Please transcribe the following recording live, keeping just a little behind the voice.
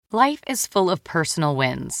Life is full of personal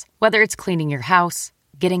wins, whether it's cleaning your house,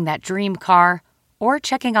 getting that dream car, or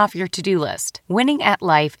checking off your to-do list. Winning at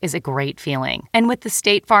life is a great feeling. And with the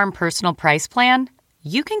State Farm Personal Price Plan,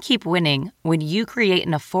 you can keep winning when you create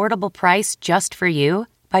an affordable price just for you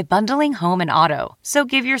by bundling home and auto. So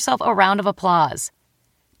give yourself a round of applause.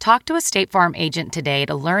 Talk to a State Farm agent today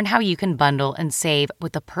to learn how you can bundle and save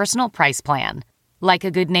with the Personal Price Plan. Like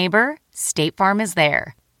a good neighbor, State Farm is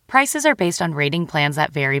there. Prices are based on rating plans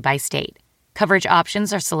that vary by state. Coverage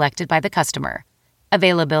options are selected by the customer.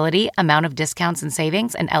 Availability, amount of discounts and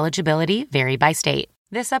savings, and eligibility vary by state.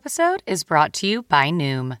 This episode is brought to you by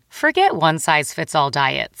Noom. Forget one-size-fits-all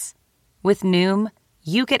diets. With Noom,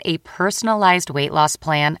 you get a personalized weight loss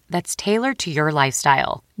plan that's tailored to your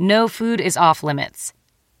lifestyle. No food is off limits.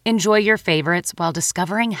 Enjoy your favorites while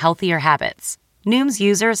discovering healthier habits. Noom's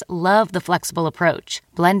users love the flexible approach,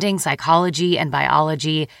 blending psychology and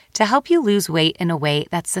biology to help you lose weight in a way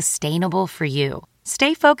that's sustainable for you.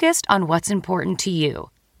 Stay focused on what's important to you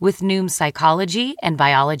with Noom's psychology and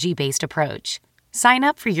biology-based approach. Sign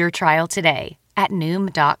up for your trial today at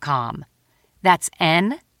Noom.com. That's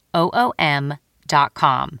Noom.com.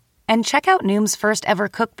 And check out Noom's first ever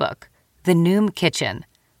cookbook, The Noom Kitchen,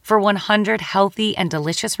 for 100 healthy and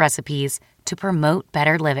delicious recipes to promote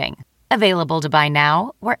better living. Available to buy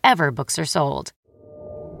now wherever books are sold.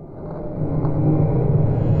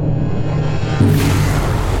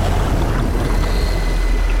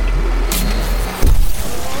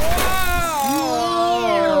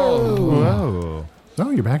 Whoa. Oh,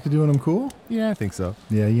 you're back to doing them cool? Yeah, I think so.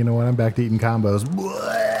 Yeah, you know what? I'm back to eating combos.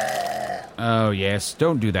 Oh, yes.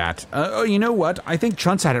 Don't do that. You know what? I think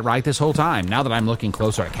Chunt's had it right this whole time. Now that I'm looking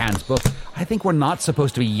closer at Can's book, I think we're not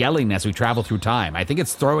supposed to be yelling as we travel through time. I think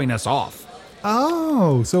it's throwing us off.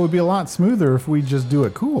 Oh, so it would be a lot smoother if we just do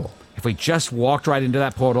it cool. If we just walked right into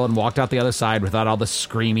that portal and walked out the other side without all the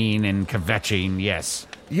screaming and kvetching, yes.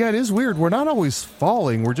 Yeah, it is weird. We're not always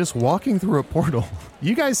falling. We're just walking through a portal.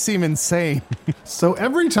 You guys seem insane. So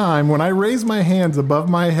every time when I raise my hands above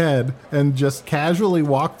my head and just casually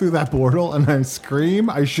walk through that portal and I scream,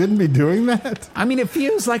 I shouldn't be doing that? I mean, it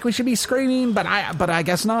feels like we should be screaming, but I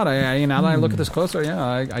guess not. Now that I look at this closer,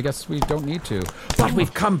 I guess we don't need to. But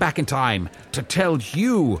we've come back in time to tell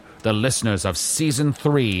you, the listeners of Season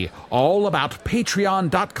 3, all about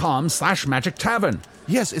patreon.com/Magic Tavern.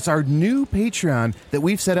 Yes, it's our new Patreon that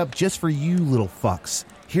we've set up just for you little fucks.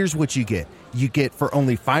 Here's what you get. You get, for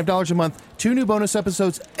only $5 a month, 2 new bonus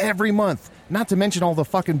episodes every month. Not to mention all the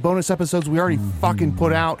fucking bonus episodes we already fucking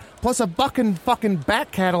put out, plus a fucking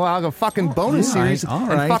back catalog of fucking bonus series. All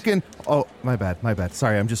right. And fucking... Oh, my bad.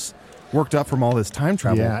 Sorry, I'm just worked up from all this time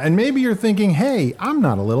travel. Yeah, and maybe you're thinking, hey, I'm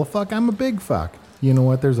not a little fuck, I'm a big fuck. You know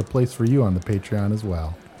what? There's a place for you on the Patreon as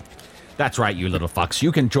well. That's right, you little fucks.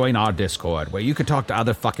 You can join our Discord, where you can talk to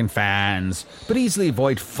other fucking fans, but easily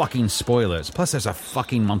avoid fucking spoilers. Plus, there's a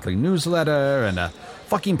fucking monthly newsletter and a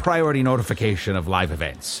fucking priority notification of live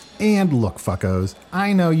events. And look, fuckos,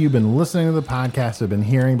 I know you've been listening to the podcast, have been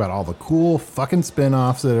hearing about all the cool fucking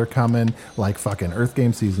spin-offs that are coming, like fucking Earth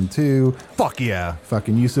Game Season 2. Fuck yeah.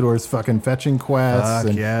 Fucking Usador's fucking fetching quests.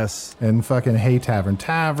 Fuck yes. And fucking Hey Tavern.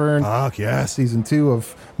 Fuck yes. Season 2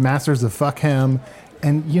 of Masters of Fuck Him.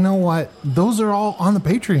 And you know what? Those are all on the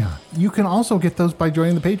Patreon. You can also get those by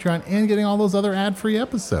joining the Patreon and getting all those other ad-free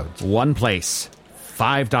episodes. One place.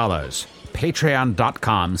 $5.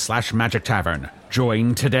 Patreon.com/Magic Tavern.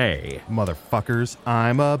 Join today. Motherfuckers,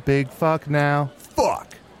 I'm a big fuck now. Fuck.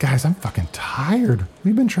 Guys, I'm fucking tired.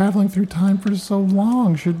 We've been traveling through time for so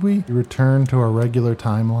long. Should we return to our regular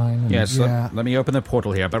timeline? Yes, Yeah. let me open the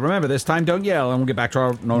portal here. But remember, this time don't yell and we'll get back to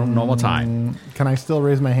our normal time. Can I still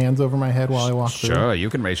raise my hands over my head while I walk through? Sure, you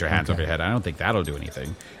can raise your hands over your head. I don't think that'll do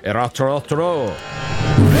anything. Eratoro.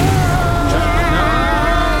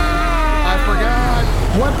 I forgot.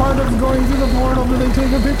 What part of going through the portal do they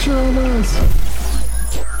take a picture of us?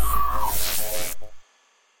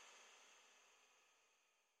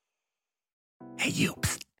 Hey, you.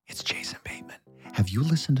 Psst, it's Jason Bateman. Have you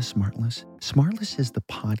listened to Smartless? Smartless is the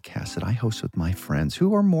podcast that I host with my friends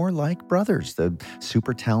who are more like brothers. The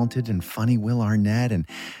super talented and funny Will Arnett and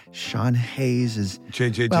Sean Hayes is...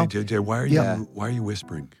 JJ, why are you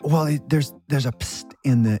whispering? Well, there's a psst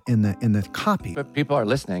in the copy. But people are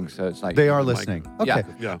listening, so it's like... They are listening. Okay.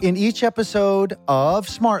 Yeah. In each episode of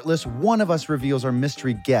Smartless, one of us reveals our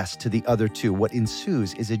mystery guest to the other two. What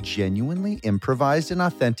ensues is a genuinely improvised and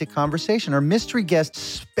authentic conversation. Our mystery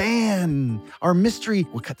guests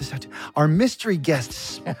we'll cut this out too. Our mystery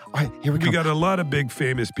guests... All right, here we go. We got a lot of big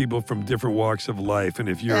famous people from different walks of life, and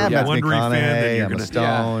if you're a Matthew Wondery fan, then you're Emma going to...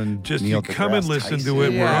 Stone, Just Neil you come and deGrasse listen Tyson. to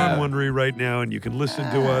it. Yeah. We're on Wondery right now, and you can listen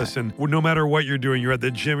to us. And no matter what you're doing, you're you're at the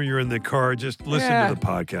gym or you're in the car, just listen to the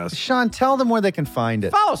podcast. Sean, tell them where they can find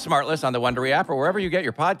it. Follow Smartless on the Wondery app or wherever you get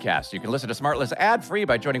your podcasts. You can listen to Smartless ad-free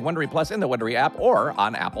by joining Wondery Plus in the Wondery app or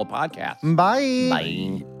on Apple Podcasts. Bye.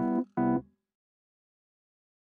 Bye.